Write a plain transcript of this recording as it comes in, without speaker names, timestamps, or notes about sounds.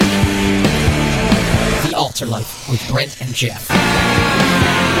AltarLife with Brent and Jeff.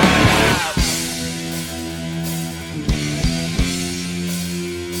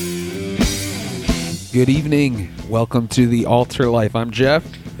 Good evening. Welcome to the AltarLife. I'm Jeff.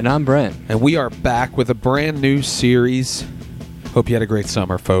 And I'm Brent. And we are back with a brand new series. Hope you had a great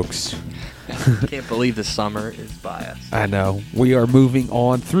summer, folks. Can't believe the summer is by us. I know. We are moving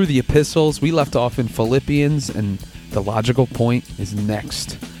on through the epistles. We left off in Philippians, and the logical point is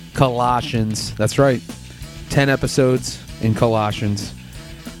next. Colossians. That's right. 10 episodes in Colossians.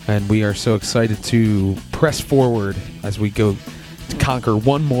 And we are so excited to press forward as we go to conquer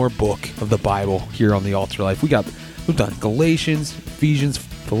one more book of the Bible here on the AltarLife. We've done Galatians, Ephesians,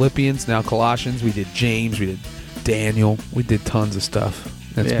 Philippians, now Colossians. We did James, we did Daniel. We did tons of stuff.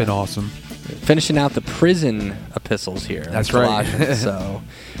 It's been awesome. Finishing out the prison epistles here. That's right. So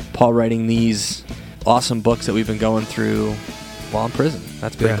Paul writing these awesome books that we've been going through while in prison.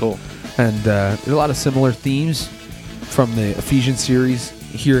 That's pretty cool. And there's a lot of similar themes from the Ephesians series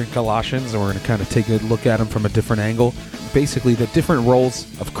here in Colossians, and we're going to kind of take a look at them from a different angle. Basically, the different roles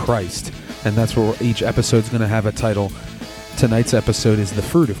of Christ, and that's where each episode's going to have a title. Tonight's episode is The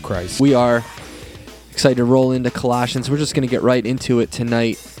Fruit of Christ. We are excited to roll into Colossians. We're just going to get right into it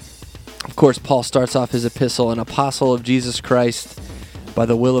tonight. Of course, Paul starts off his epistle, an apostle of Jesus Christ by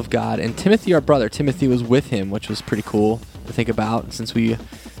the will of God. And Timothy, our brother, Timothy was with him, which was pretty cool to think about, since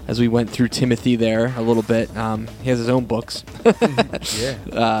as we went through Timothy there a little bit. He has his own books.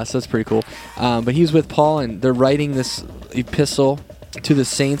 So it's pretty cool. But he was with Paul, and they're writing this epistle to the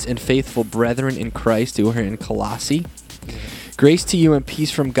saints and faithful brethren in Christ who are in Colossae. Grace to you and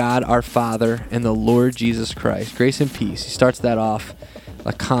peace from God our Father and the Lord Jesus Christ. Grace and peace. He starts that off,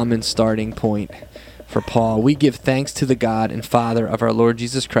 a common starting point for Paul. We give thanks to the God and Father of our Lord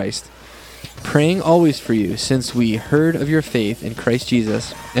Jesus Christ, praying always for you, since we heard of your faith in Christ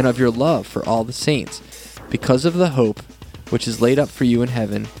Jesus and of your love for all the saints, because of the hope which is laid up for you in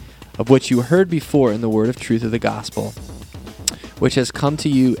heaven, of which you heard before in the word of truth of the gospel, which has come to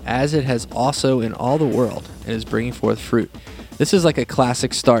you as it has also in all the world and is bringing forth fruit. This is like a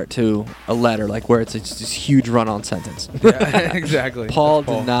classic start to a letter, like where it's just this huge run-on sentence. Yeah, exactly. Paul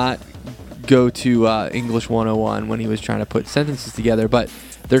did not go to English 101 when he was trying to put sentences together, but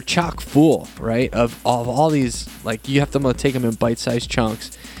they're chock full, right, of all these, like, you have to take them in bite-sized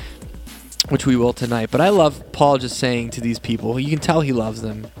chunks, which we will tonight. But I love Paul just saying to these people, you can tell he loves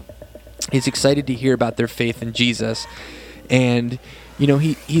them. He's excited to hear about their faith in Jesus. And, you know,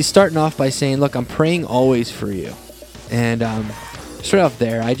 he's starting off by saying, look, I'm praying always for you. And straight off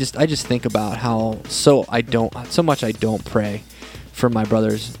there, I just think about how so much I don't pray for my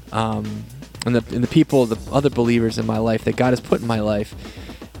brothers and the people, the other believers in my life that God has put in my life,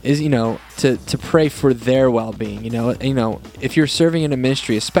 is, you know, to pray for their well-being. You know, if you're serving in a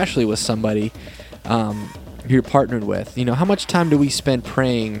ministry, especially with somebody you're partnered with, you know, how much time do we spend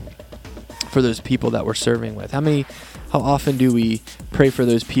praying for those people that we're serving with? How often do we pray for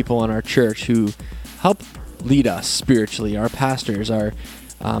those people in our church who help lead us spiritually, our pastors, our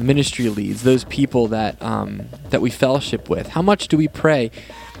ministry leads, those people that we fellowship with? How much do we pray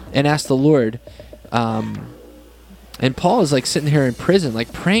and ask the Lord? And Paul is like sitting here in prison,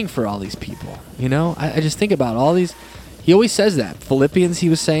 like praying for all these people. You know, I just think about all these. He always says that. Philippians, he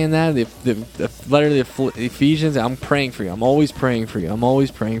was saying that. The letter to the Ephesians, I'm praying for you. I'm always praying for you. I'm always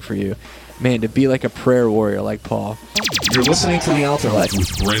praying for you. Man, to be like a prayer warrior like Paul. You're listening to the AltarLife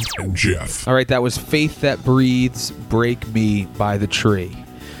with Brent and Jeff. All right, that was Faith That Breathes, Break Me by the Tree.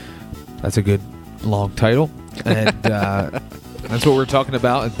 That's a good long title. And that's what we're talking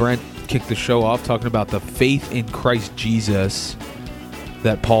about. And Brent kicked the show off talking about the faith in Christ Jesus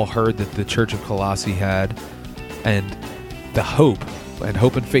that Paul heard that the church of Colossae had, and the hope. And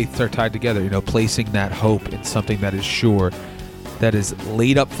hope and faith are tied together, you know, placing that hope in something that is sure, that is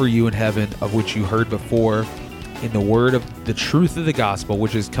laid up for you in heaven, of which you heard before in the word of the truth of the gospel,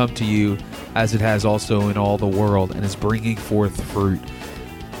 which has come to you as it has also in all the world, and is bringing forth fruit.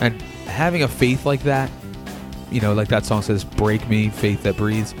 And having a faith like that, you know, like that song says, break me, faith that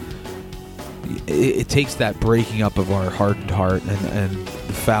breathes. It takes that breaking up of our hardened heart and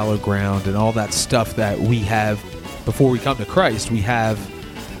the fallow ground and all that stuff that we have before we come to Christ.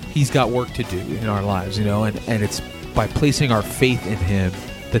 He's got work to do in our lives, you know, and it's by placing our faith in him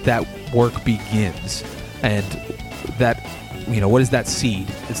that work begins. And that, you know, what is that seed?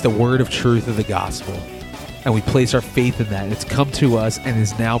 It's the word of truth of the gospel. And we place our faith in that. It's come to us and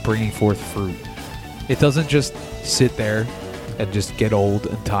is now bringing forth fruit. It doesn't just sit there and just get old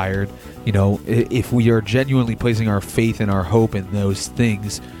and tired. You know, if we are genuinely placing our faith and our hope in those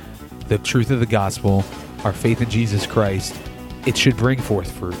things, the truth of the gospel, our faith in Jesus Christ, it should bring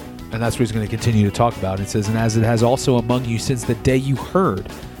forth fruit. And that's what he's going to continue to talk about. It says, and as it has also among you since the day you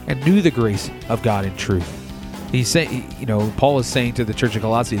heard and knew the grace of God in truth. He's saying, Paul is saying to the church of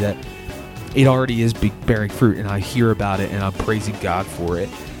Colossae that it already is bearing fruit, and I hear about it, and I'm praising God for it.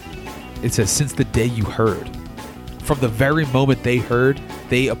 It says, since the day you heard. From the very moment they heard,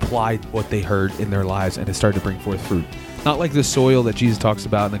 they applied what they heard in their lives, and it started to bring forth fruit. Not like the soil that Jesus talks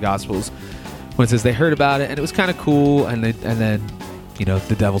about in the Gospels, when it says they heard about it, and it was kind of cool, and then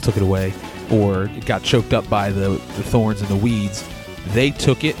the devil took it away, or it got choked up by the thorns and the weeds. They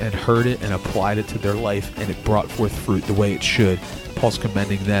took it and heard it and applied it to their life, and it brought forth fruit the way it should. Paul's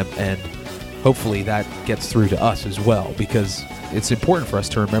commending them, and hopefully that gets through to us as well, because it's important for us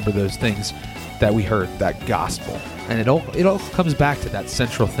to remember those things that we heard, that gospel. And it all comes back to that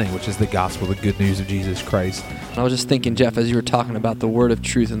central thing, which is the gospel, the good news of Jesus Christ. I was just thinking, Jeff, as you were talking about the word of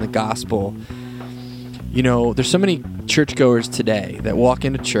truth and the gospel, there's so many churchgoers today that walk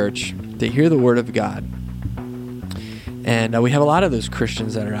into church, they hear the word of God, and we have a lot of those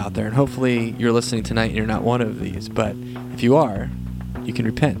Christians that are out there, and hopefully you're listening tonight and you're not one of these, but if you are, you can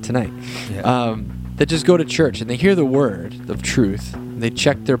repent tonight. Yeah. That just go to church and they hear the word of truth, they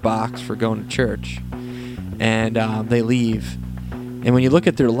check their box for going to church, and they leave. And when you look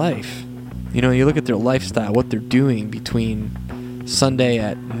at their life, you look at their lifestyle, what they're doing between Sunday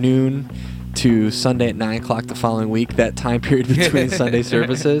at noon to Sunday at 9 o'clock the following week, that time period between Sunday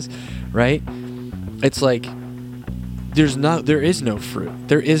services, right? It's like there is no fruit.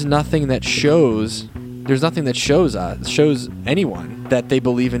 There is nothing that shows. There's nothing that shows anyone that they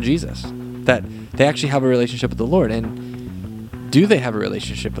believe in Jesus, that they actually have a relationship with the Lord. And do they have a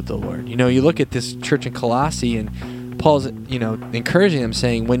relationship with the Lord? You look at this church in Colossae, and Paul's encouraging them,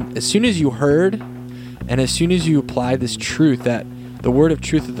 saying, as soon as you heard, and as soon as you apply this truth, that the word of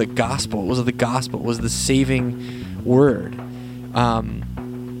truth of the gospel was the saving word,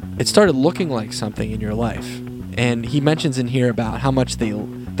 it started looking like something in your life. And he mentions in here about how much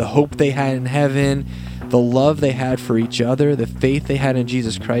the hope they had in heaven, the love they had for each other, the faith they had in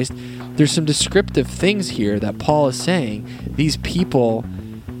Jesus Christ. There's some descriptive things here that Paul is saying these people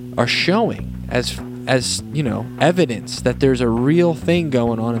are showing as evidence that there's a real thing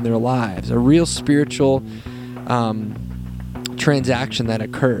going on in their lives, a real spiritual transaction that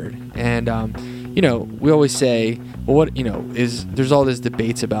occurred. And we always say, well, there's all these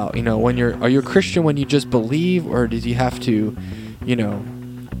debates about, are you a Christian when you just believe, or did you have to, the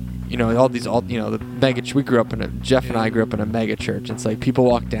mega. We grew up Jeff and I grew up in a mega church. It's like people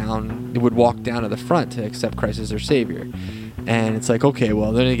would walk down to the front to accept Christ as their Savior, and it's like, okay,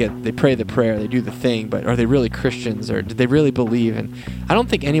 well, then they pray the prayer, they do the thing, but are they really Christians, or did they really believe? And I don't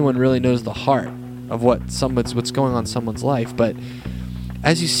think anyone really knows the heart of what's going on in someone's life. But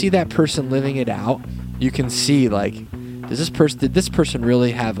as you see that person living it out, you can see, like, did this person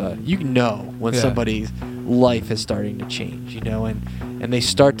really have when somebody's life is starting to change, and they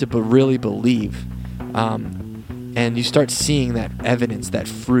start to really believe, and you start seeing that evidence, that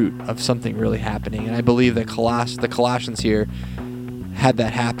fruit of something really happening. And I believe that the Colossians here had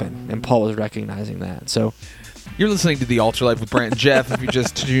that happen, and Paul was recognizing that. So you're listening to the AltarLife with Brent and Jeff. If you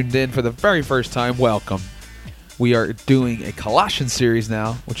just tuned in for the very first time, welcome. We are doing a Colossians series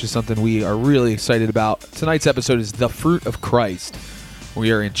now, which is something we are really excited about. Tonight's episode is The Fruit of Christ.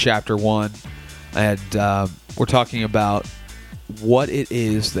 We are in chapter 1, and we're talking about what it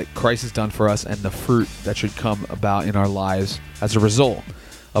is that Christ has done for us and the fruit that should come about in our lives as a result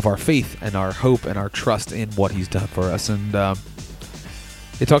of our faith and our hope and our trust in what he's done for us. And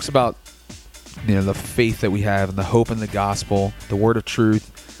it talks about the faith that we have and the hope in the gospel, the word of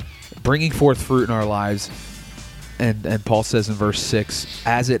truth, bringing forth fruit in our lives. And Paul says in verse 6,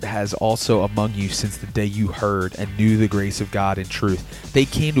 as it has also among you since the day you heard and knew the grace of God in truth. They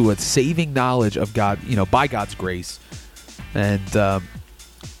came to a saving knowledge of God, by God's grace, and to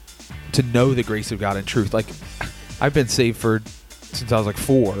know the grace of God in truth. Like, I've been saved since I was like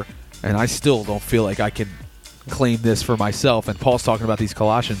 4, and I still don't feel like I can claim this for myself. And Paul's talking about these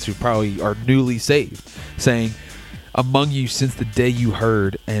Colossians who probably are newly saved, saying, among you since the day you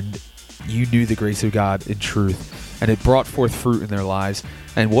heard and you knew the grace of God in truth, and it brought forth fruit in their lives.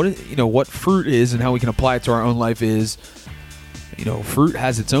 And what fruit is and how we can apply it to our own life is, fruit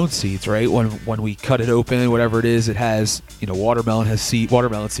has its own seeds, right? When we cut it open, whatever it is, it has, watermelon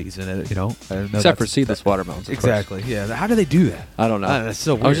seeds in it, Except for seedless watermelons. Exactly. Yeah. How do they do that? I don't know. That's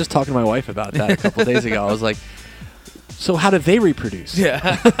so weird. I was just talking to my wife about that a couple days ago. I was like, so how do they reproduce? Yeah.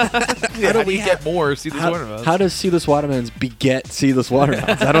 How do we get more seedless watermelons? How does seedless watermelons beget seedless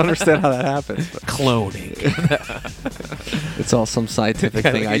watermelons? I don't understand how that happens. Cloning. It's all some scientific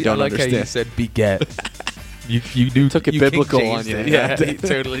thing I don't understand. I like how you said beget. You Took it you biblical King on James you. did. Yeah, Yeah, you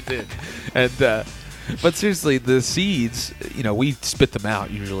totally did. And but seriously, the seeds, we spit them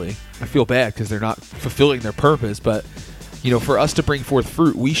out usually. I feel bad because they're not fulfilling their purpose. But for us to bring forth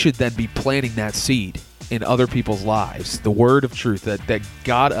fruit, we should then be planting that seed in other people's lives. The word of truth that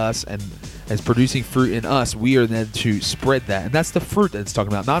got us and as producing fruit in us, we are then to spread that. And that's the fruit that it's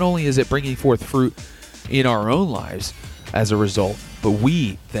talking about. Not only is it bringing forth fruit in our own lives as a result, but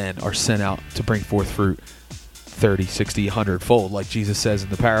we then are sent out to bring forth fruit 30, 60, 100-fold, like Jesus says in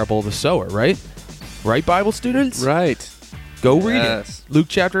the parable of the sower, right? Right, Bible students? Right. Go read it. Luke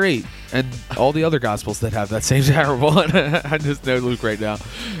chapter 8 and all the other Gospels that have that same parable. I just know Luke right now.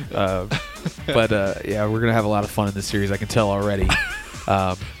 But we're going to have a lot of fun in this series. I can tell already.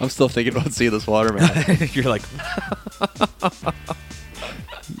 I'm still thinking about seeing this watermelon. You're like,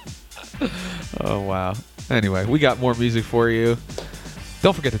 oh, wow. Anyway, we got more music for you.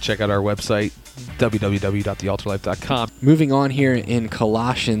 Don't forget to check out our website, www.thealtarlife.com. Moving on here in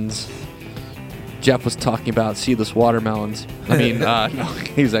Colossians, Jeff was talking about seedless watermelons. I mean, no,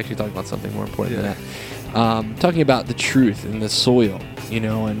 he was actually talking about something more important than that. Talking about the truth and the soil,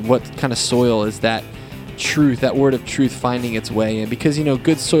 and what kind of soil is that truth, that word of truth finding its way in. Because,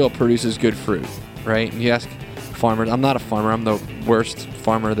 good soil produces good fruit, right? And you ask farmers, I'm not a farmer. I'm the worst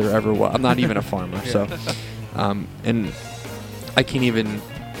farmer there ever was. I'm not even a farmer. So, and I can't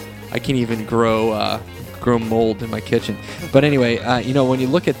even grow mold in my kitchen. But anyway, when you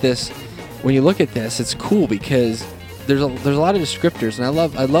look at this, it's cool because there's a lot of descriptors, and I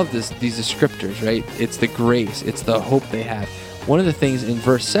love these descriptors, right? It's the grace, it's the hope they have. One of the things in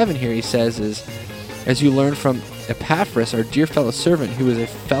verse 7 here he says is, as you learn from Epaphras, our dear fellow servant, who is a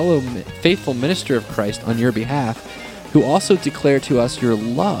faithful minister of Christ on your behalf, who also declared to us your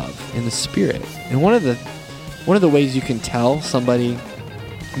love in the Spirit. And one of the ways you can tell somebody,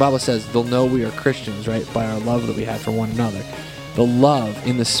 the Bible says they'll know we are Christians, right, by our love that we have for one another. The love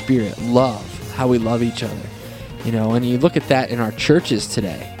in the Spirit, love, how we love each other. And you look at that in our churches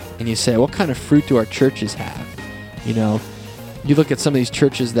today, and you say, what kind of fruit do our churches have? You look at some of these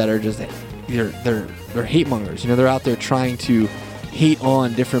churches that are just, they're hate mongers. They're out there trying to hate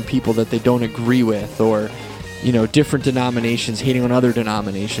on different people that they don't agree with, or, different denominations hating on other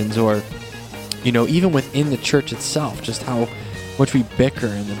denominations, or, even within the church itself, just how much we bicker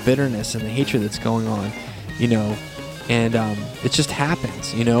and the bitterness and the hatred that's going on, and it just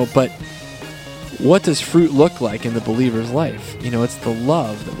happens, but what does fruit look like in the believer's life? It's the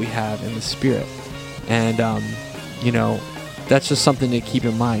love that we have in the Spirit, and, that's just something to keep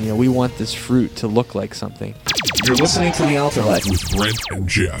in mind. We want this fruit to look like something. You're listening to The Altar Life with Brent and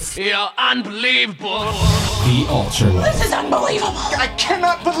Jeff. You're unbelievable. The Altar Life. This is unbelievable. I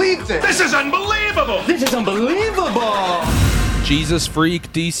cannot believe this. This is unbelievable. This is unbelievable. Jesus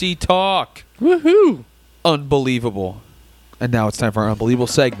Freak DC Talk. Woohoo! Unbelievable. And now it's time for our unbelievable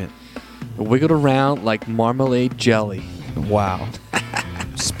segment. Wiggled around like marmalade jelly. Wow.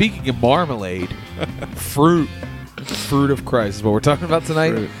 Speaking of marmalade, fruit of Christ is what we're talking about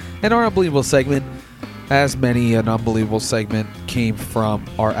tonight. Fruit. And our unbelievable segment, as many an unbelievable segment, came from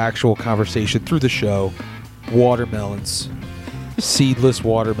our actual conversation through the show. Watermelons. Seedless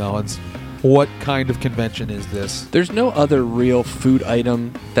watermelons. What kind of convention is this? There's no other real food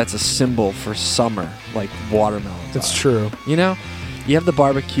item that's a symbol for summer like watermelons. It's are. true. You have the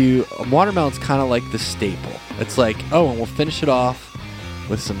barbecue. Watermelon's kind of like the staple. It's like, and we'll finish it off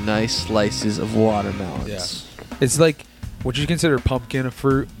with some nice slices of watermelons. Yeah. It's like, would you consider pumpkin a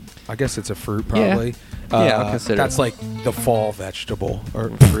fruit? I guess it's a fruit, probably. Yeah, I'll consider that's it. like the fall vegetable or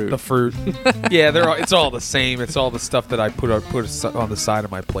Fruit. the fruit. Yeah, it's all the same. It's all the stuff that I put on the side of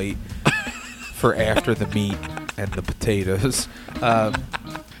my plate for after the meat and the potatoes.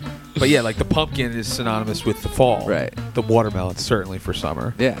 But yeah, like the pumpkin is synonymous with the fall. Right. The watermelon certainly for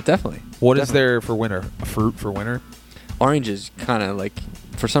summer. Yeah, definitely. What is there for winter? A fruit for winter? Orange is kind of like,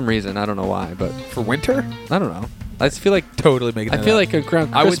 for some reason, I don't know why, but For winter? I don't know. I just feel like Totally making that I feel up. like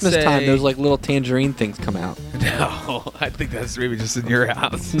around I would Christmas say- time, those like little tangerine things come out. No, I think that's maybe just in your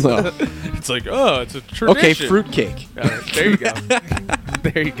house. No. It's like, it's a tradition. Okay, fruitcake. There you go.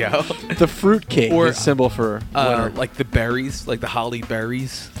 There you go. The fruitcake Or, is symbol for winter. like the berries, like the holly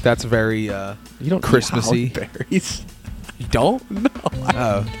berries. That's very You don't Christmassy. eat berries. You don't? No.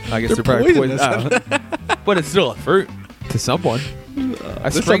 Oh, I guess They're they're probably poisonous. But it's still a fruit to someone.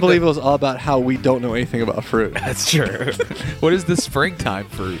 This unbelievable is all about how we don't know anything about fruit. That's true. What is the springtime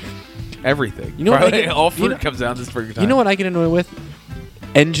fruit? Everything. You know what I Probably get- all fruit you know- comes out in the springtime. You know what I get annoyed with?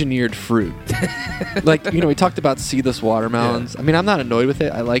 engineered fruit. Like, we talked about seedless watermelons. I mean, I'm not annoyed with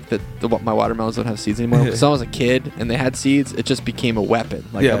it. I like that my watermelons don't have seeds anymore. Because when I was a kid and they had seeds, it just became a weapon.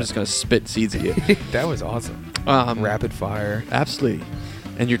 Like, I'm just going to spit seeds at you. That was awesome. Rapid fire. Absolutely.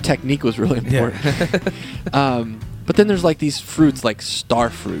 And your technique was really important. But then there's like these fruits like star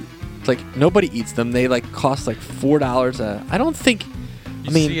fruit. It's like nobody eats them. They like cost like $4 I don't think...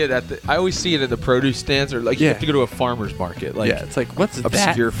 See it I always see it at the produce stands, or like you have to go to a farmer's market. Like, it's like, what's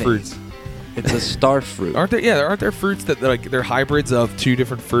obscure that thing? fruits. It's a star fruit. Aren't there fruits that they're hybrids of two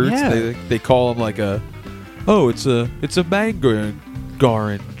different fruits? Yeah. They call them like it's a mango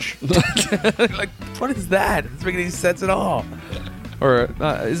orange. Like, what is that? It doesn't make any sense at all. Or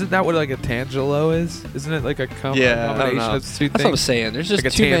isn't that what like a tangelo is? Isn't it like a combination of two things? That's what I'm saying. There's just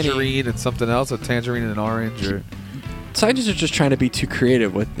like too a many. tangerine and something else, a tangerine and an orange, or Scientists are just trying to be too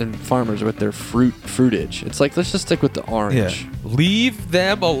creative and farmers with their fruitage. It's like, let's just stick with the orange. Leave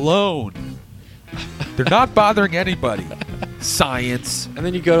them alone. They're not bothering anybody. Science. And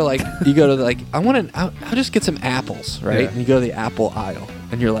then you go to I'll just get some apples, right? Yeah. And you go to the apple aisle,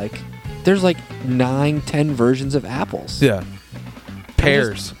 and you're like, there's like 9-10 versions of apples. Yeah. Can I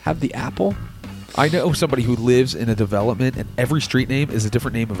Pears. just have the apple. I know somebody who lives in a development, and every street name is a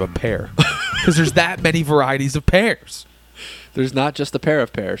different name of a pear. Because there's that many varieties of pears. There's not just a pair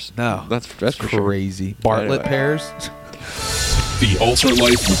of pears. No. That's for crazy. Bartlett Anyway. pears. The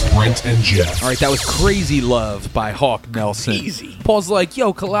AltarLife with Brent and Jeff. All right, that was Crazy Love by Hawk Nelson. Easy. Paul's like,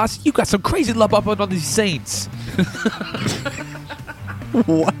 yo, Colossus, you got some crazy love up on these saints.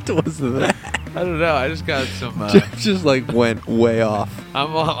 What was that? I don't know. I just got some... Just like went way off.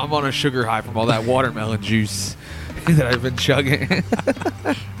 I'm on a sugar high from all that watermelon juice that I've been chugging.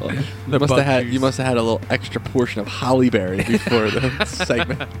 You must have had a little extra portion of holly berry before the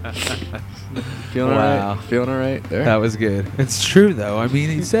segment. Feeling all right? Feeling all right there? That was good. It's true, though. I mean,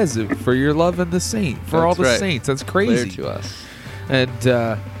 he says it, for your love and the saint. For all the saints. That's crazy. Clear to us.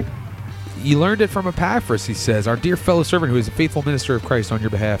 And you learned it from Epaphras, he says, our dear fellow servant who is a faithful minister of Christ on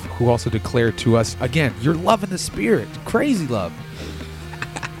your behalf, who also declared to us, again, your love in the Spirit. Crazy love.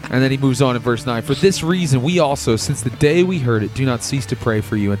 And then he moves on in verse 9. For this reason, we also, since the day we heard it, do not cease to pray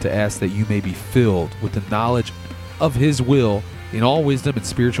for you and to ask that you may be filled with the knowledge of his will in all wisdom and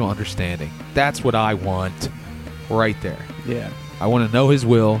spiritual understanding. That's what I want right there. Yeah. I want to know his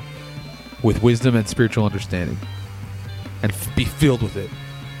will with wisdom and spiritual understanding and be filled with it.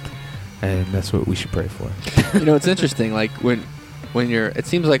 And that's what we should pray for. It's interesting. Like when you're, it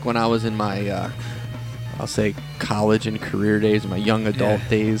seems like when I was in my, I'll say college and career days, my young adult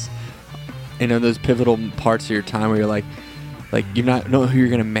days, those pivotal parts of your time where you're like you don't know who you're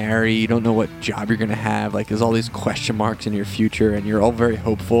going to marry, you don't know what job you're going to have, like there's all these question marks in your future and you're all very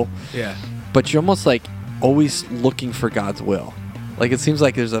hopeful. Yeah. But you're almost like always looking for God's will. Like it seems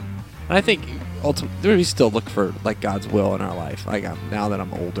like and I think ultimately we still look for like God's will in our life. Like now that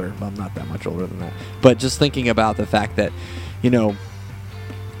I'm older, I'm not that much older than that. But just thinking about the fact that,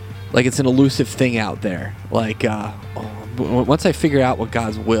 like it's an elusive thing out there. Like once I figure out what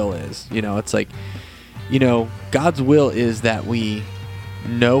God's will is, it's like, God's will is that we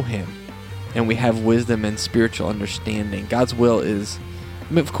know him and we have wisdom and spiritual understanding. God's will is,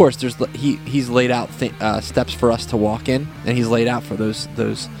 of course, he's laid out steps for us to walk in, and he's laid out for those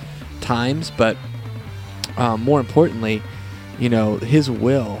times. But more importantly, his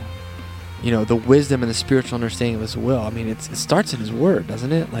will, the wisdom and the spiritual understanding of his will. I mean, it starts in his word,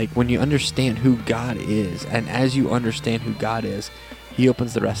 doesn't it? Like when you understand who God is, and as you understand who God is, he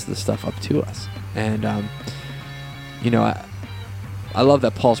opens the rest of the stuff up to us. And I love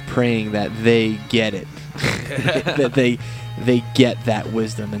that Paul's praying that they get it, that they get that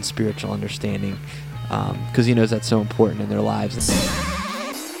wisdom and spiritual understanding, because he knows that's so important in their lives.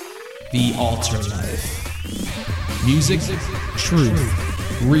 The AltarLife. Music,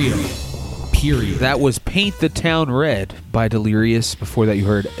 truth, real, period. That was Paint the Town Red by Delirious. Before that, you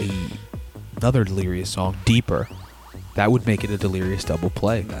heard another Delirious song, Deeper. That would make it a Delirious double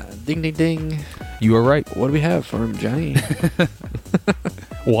play. Ding, ding, ding. You were right. What do we have for him, Johnny?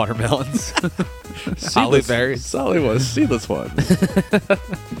 Watermelons. Olive berries. Solid ones. Seedless ones.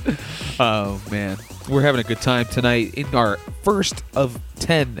 Oh, man. We're having a good time tonight in our first of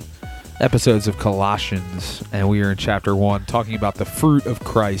 10 episodes of Colossians, and we are in chapter 1 talking about the fruit of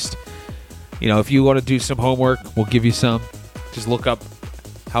Christ. If you want to do some homework, we'll give you some. Just look up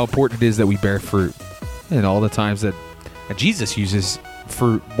how important it is that we bear fruit, and all the times that Jesus uses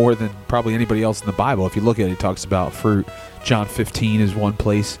fruit more than probably anybody else in the Bible. If you look at it, he talks about fruit. John 15 is one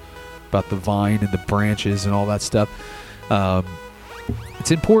place about the vine and the branches and all that stuff.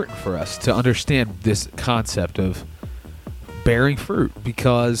 It's important for us to understand this concept of bearing fruit,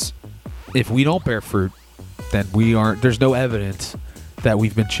 because if we don't bear fruit, then there's no evidence that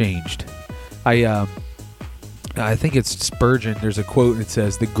we've been changed. I think it's Spurgeon. There's a quote, and it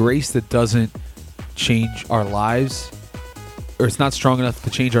says, "The grace that doesn't change our lives, or it's not strong enough to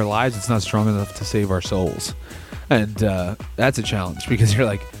change our lives, it's not strong enough to save our souls." And that's a challenge, because you're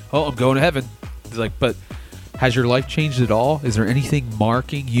like, oh, I'm going to heaven. It's like, but has your life changed at all? Is there anything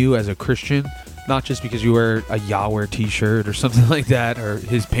marking you as a Christian? Not just because you wear a Yahweh t-shirt or something like that, or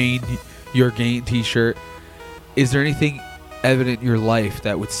His pain, your gain t-shirt. Is there anything evident in your life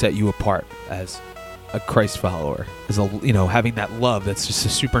that would set you apart as a Christ follower? As having that love that's just a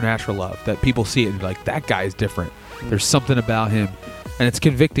supernatural love that people see it and like, that guy is different. There's something about him, and it's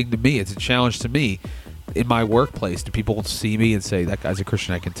convicting to me. It's a challenge to me in my workplace. Do people see me and say, that guy's a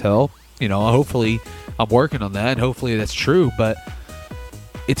Christian? I can tell. Hopefully I'm working on that, and hopefully that's true, but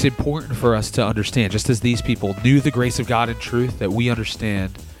it's important for us to understand, just as these people knew the grace of God in truth, that we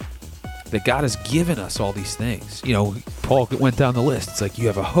understand that God has given us all these things. Paul went down the list. It's like, you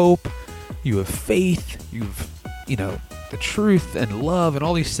have a hope, you have faith, you've, the truth and love and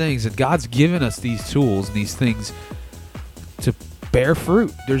all these things, and God's given us these tools and these things to bear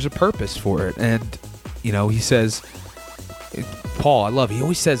fruit. There's a purpose for it. And he says, Paul, I love, he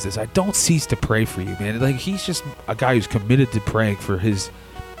always says this, I don't cease to pray for you, man. Like, he's just a guy who's committed to praying for his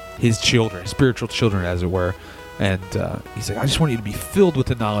children, spiritual children, as it were. And he's like, I just want you to be filled with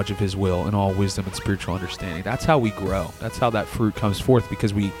the knowledge of His will and all wisdom and spiritual understanding. That's how we grow. That's how that fruit comes forth,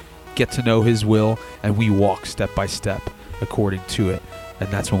 because we get to know His will and we walk step by step according to it. And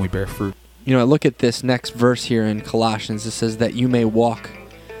that's when we bear fruit. I look at this next verse here in Colossians. It says that you may walk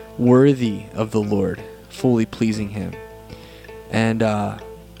worthy of the Lord, fully pleasing Him, and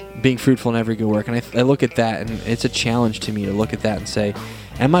being fruitful in every good work. And I look at that, and it's a challenge to me to look at that and say,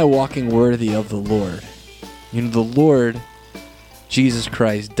 am I walking worthy of the Lord? The Lord, Jesus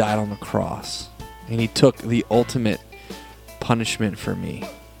Christ, died on the cross, and He took the ultimate punishment for me.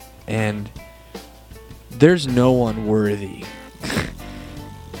 And there's no one worthy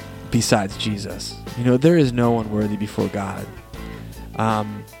besides Jesus. There is no one worthy before God.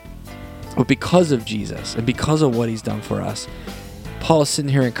 But because of Jesus and because of what He's done for us, Paul is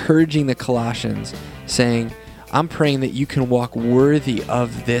sitting here encouraging the Colossians, saying, I'm praying that you can walk worthy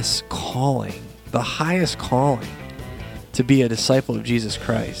of this calling, the highest calling, to be a disciple of Jesus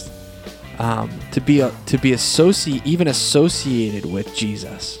Christ, to be even associated with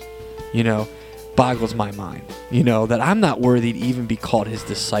Jesus. Boggles my mind. That I'm not worthy to even be called His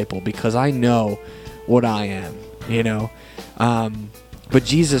disciple, because I know what I am. But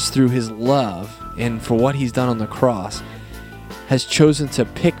Jesus, through His love and for what He's done on the cross, has chosen to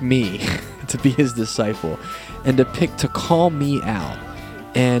pick me to be His disciple, and to call me out.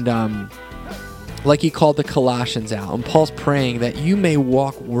 And like He called the Colossians out. And Paul's praying that you may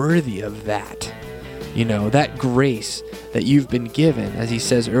walk worthy of that. That grace that you've been given, as he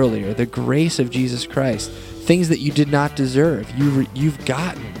says earlier, the grace of Jesus Christ, things that you did not deserve, you've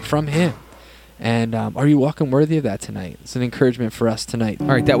gotten from Him. And are you walking worthy of that tonight? It's an encouragement for us tonight. All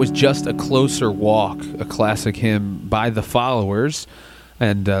right, that was Just a Closer Walk, a classic hymn by the Followers.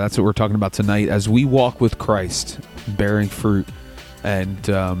 And that's what we're talking about tonight as we walk with Christ, bearing fruit.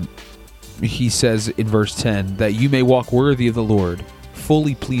 And he says in verse 10, that you may walk worthy of the Lord,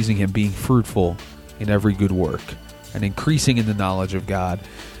 fully pleasing Him, being fruitful in every good work, and increasing in the knowledge of God.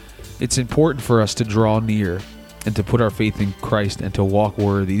 It's important for us to draw near and to put our faith in Christ and to walk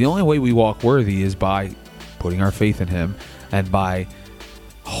worthy. The only way we walk worthy is by putting our faith in Him and by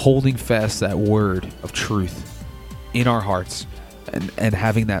holding fast that word of truth in our hearts and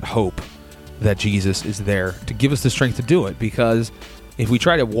having that hope that Jesus is there to give us the strength to do it. Because if we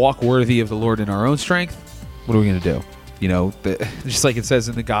try to walk worthy of the Lord in our own strength, what are we going to do? Just like it says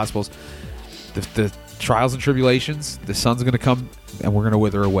in the Gospels, the trials and tribulations, the sun's going to come and we're going to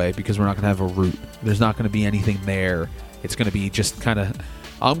wither away because we're not going to have a root. There's not going to be anything there. It's going to be just kind of,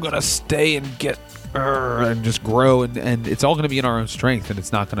 I'm going to stay and get and just grow, and it's all going to be in our own strength, and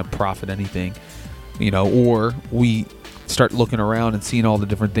it's not going to profit anything, or we start looking around and seeing all the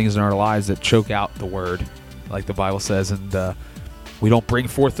different things in our lives that choke out the word, like the Bible says, and we don't bring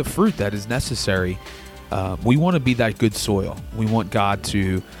forth the fruit that is necessary. We want to be that good soil. We want God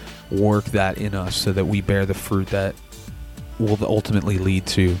to work that in us so that we bear the fruit that will ultimately lead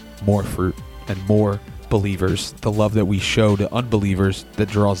to more fruit and more believers, the love that we show to unbelievers that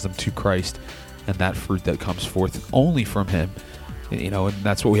draws them to Christ, and that fruit that comes forth only from Him. And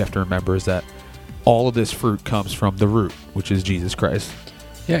that's what we have to remember, is that all of this fruit comes from the root, which is Jesus Christ.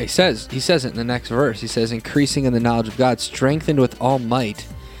 Yeah, he says it in the next verse. He says, increasing in the knowledge of God, strengthened with all might,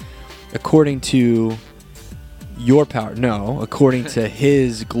 according to your power. No, according to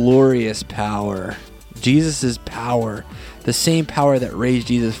his glorious power. Jesus' power, the same power that raised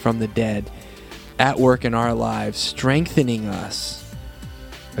Jesus from the dead, at work in our lives, strengthening us.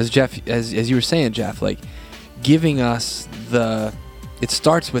 As you were saying, Jeff, like giving us it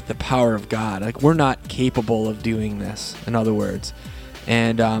starts with the power of God. Like we're not capable of doing this, in other words.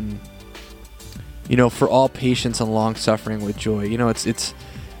 And, for all patience and long suffering with joy,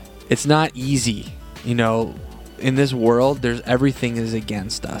 it's not easy, in this world, everything is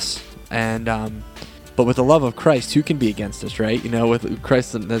against us. And, but with the love of Christ, who can be against us, right? With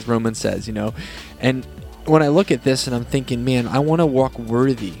Christ, as Romans says, and when I look at this and I'm thinking, man, I want to walk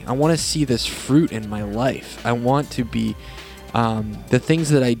worthy. I want to see this fruit in my life. I want to be, the things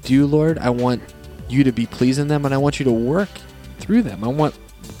that I do, Lord, I want you to be pleased in them, and I want you to work through them. I want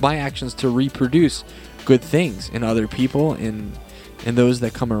my actions to reproduce good things in other people and those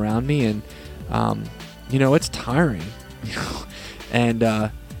that come around me. And, it's tiring,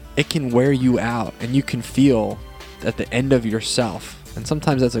 and it can wear you out, and you can feel at the end of yourself. And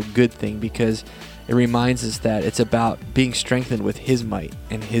sometimes that's a good thing, because it reminds us that it's about being strengthened with his might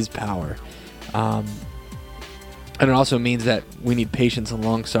and his power. And it also means that we need patience and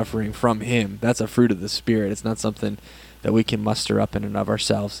long suffering from him. That's a fruit of the Spirit. It's not something that we can muster up in and of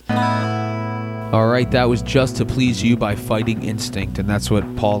ourselves. All right, that was Just to Please You by Fighting Instinct, and that's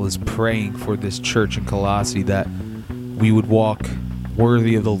what Paul is praying for this church in Colossae, that we would walk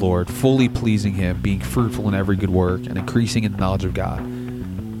worthy of the Lord, fully pleasing him, being fruitful in every good work, and increasing in the knowledge of God.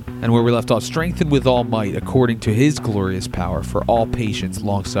 And where we left off, strengthened with all might according to his glorious power, for all patience,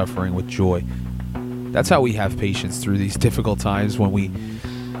 long suffering with joy. That's how we have patience through these difficult times. If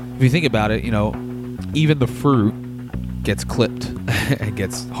you think about it, even the fruit gets clipped and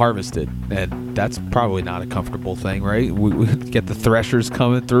gets harvested, and that's probably not a comfortable thing, right? We get the threshers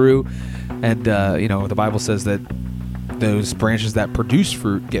coming through, and the Bible says that those branches that produce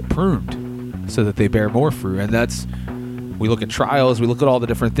fruit get pruned so that they bear more fruit. And we look at trials, we look at all the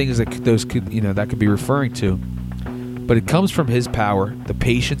different things that could be referring to, but it comes from his power, the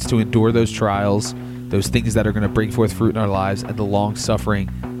patience to endure those trials, those things that are going to bring forth fruit in our lives, and the long suffering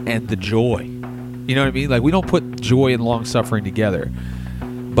and the joy. You know what I mean? Like, we don't put joy and long suffering together,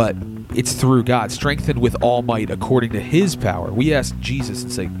 but it's through God, strengthened with all might according to his power. We ask Jesus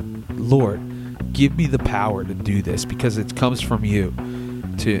and say, Lord, give me the power to do this, because it comes from you,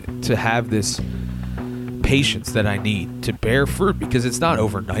 to have this patience that I need to bear fruit, because it's not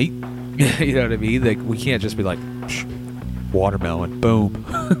overnight. You know what I mean? Like, we can't just be like, watermelon, boom.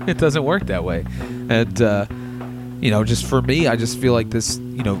 It doesn't work that way. And, just for me, I just feel like this,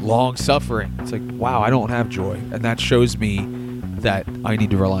 long suffering. It's like, wow, I don't have joy. And that shows me that I need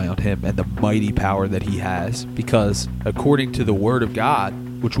to rely on him and the mighty power that he has, because according to the word of God,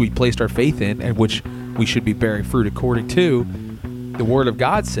 which we placed our faith in and which we should be bearing fruit according to, the word of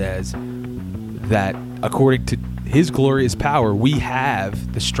God says that according to his glorious power, we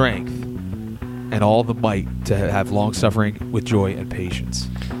have the strength and all the might to have long suffering with joy and patience.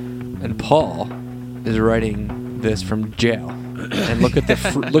 And Paul is writing this from jail. And look at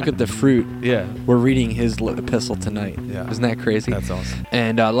the fruit. Yeah, we're reading his epistle tonight. Yeah, isn't that crazy? That's awesome.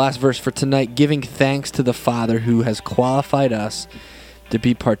 And last verse for tonight: giving thanks to the Father who has qualified us to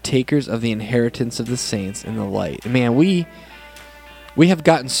be partakers of the inheritance of the saints in the light. Man, we have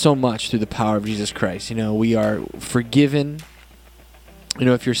gotten so much through the power of Jesus Christ. We are forgiven.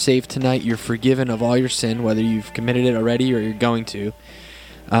 If you're saved tonight, you're forgiven of all your sin, whether you've committed it already or you're going to.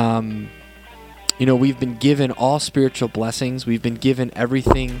 We've been given all spiritual blessings. We've been given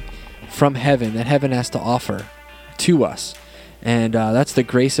everything from heaven that heaven has to offer to us. And that's the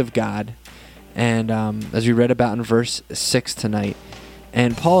grace of God. And as we read about in verse 6 tonight,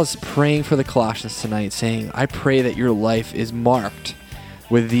 and Paul is praying for the Colossians tonight, saying, I pray that your life is marked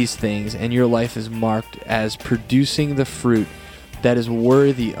with these things, and your life is marked as producing the fruit that is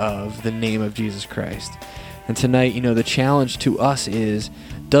worthy of the name of Jesus Christ. And tonight, the challenge to us is,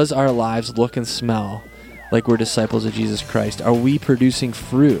 does our lives look and smell like we're disciples of Jesus Christ? Are we producing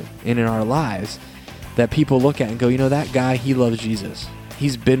fruit in our lives that people look at and go, that guy, he loves Jesus.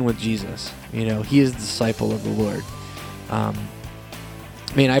 He's been with Jesus. He is a disciple of the Lord.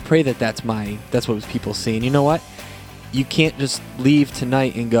 I pray that's what people see. And you know what? You can't just leave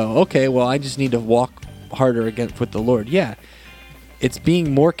tonight and go, okay, well, I just need to walk harder again with the Lord. Yeah. It's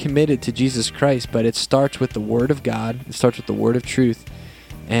being more committed to Jesus Christ, but it starts with the Word of God. It starts with the Word of truth.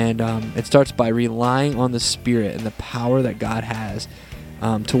 And it starts by relying on the Spirit and the power that God has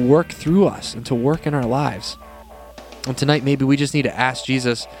to work through us and to work in our lives. And tonight, maybe we just need to ask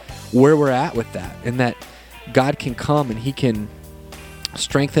Jesus where we're at with that, and that God can come and he can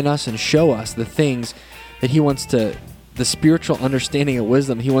strengthen us and show us the things that he wants to, the spiritual understanding of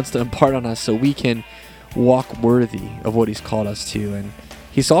wisdom he wants to impart on us so we can walk worthy of what he's called us to. And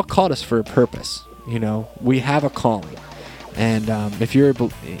he's all called us for a purpose. You know, we have a calling. And if you're,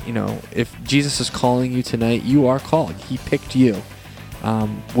 you know, if Jesus is calling you tonight, you are called. He picked you.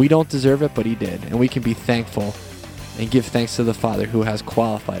 We don't deserve it, but he did. And we can be thankful and give thanks to the Father who has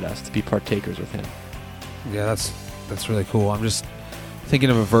qualified us to be partakers with him. Yeah, that's really cool. I'm just thinking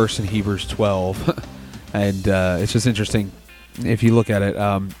of a verse in Hebrews 12, and it's just interesting. If you look at it,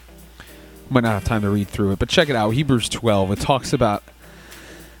 might not have time to read through it, but check it out. Hebrews 12, it talks about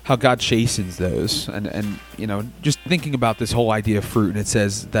how God chastens those, and you know, just thinking about this whole idea of fruit, and it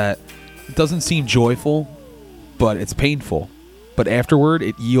says that it doesn't seem joyful, but it's painful. But afterward,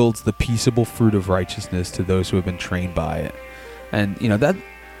 it yields the peaceable fruit of righteousness to those who have been trained by it. And, you know, that,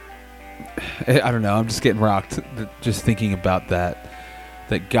 I don't know, I'm just getting rocked just thinking about that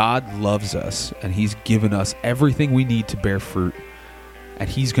God loves us, and he's given us everything we need to bear fruit. And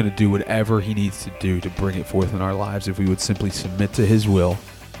he's going to do whatever he needs to do to bring it forth in our lives if we would simply submit to his will.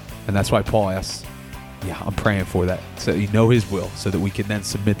 And that's why Paul asks, yeah, I'm praying for that, so that you know his will, so that we can then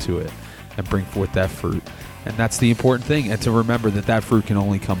submit to it and bring forth that fruit. And that's the important thing, and to remember that fruit can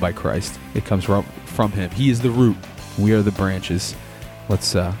only come by Christ. It comes from him. He is the root. We are the branches.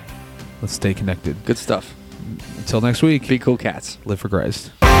 Let's stay connected. Good stuff. Until next week. Be cool cats. Live for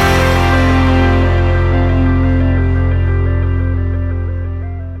Christ.